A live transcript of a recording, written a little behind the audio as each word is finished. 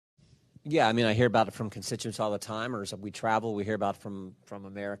Yeah, I mean, I hear about it from constituents all the time, or as we travel, we hear about it from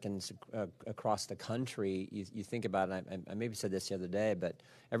Americans across the country. You think about it, I maybe said this the other day, but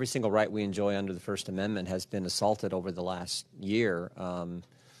every single right we enjoy under the First Amendment has been assaulted over the last year.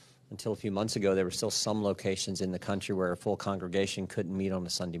 Until a few months ago, there were still some locations in the country where a full congregation couldn't meet on a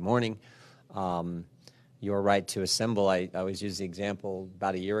Sunday morning. Your right to assemble, I always use the example,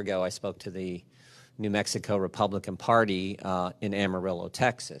 about a year ago, I spoke to the New Mexico Republican Party in Amarillo,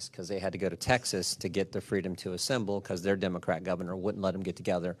 Texas, because they had to go to Texas to get the freedom to assemble because their Democrat governor wouldn't let them get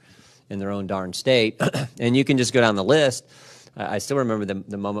together in their own darn state. And you can just go down the list. I still remember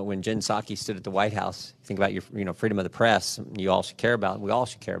the moment when Jen Psaki stood at the White House. Think about your freedom of the press. You all should care about. We all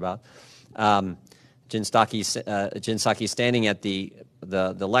should care about. Jen Psaki standing at the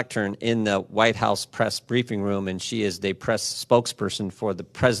lectern in the White House press briefing room, and she is the press spokesperson for the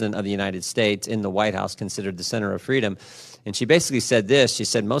President of the United States in the White House, considered the center of freedom. And she basically said this. She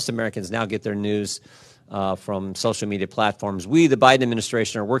said, most Americans now get their news from social media platforms. We, the Biden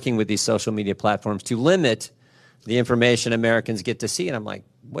administration, are working with these social media platforms to limit the information Americans get to see. And I'm like,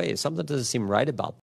 wait, something doesn't seem right about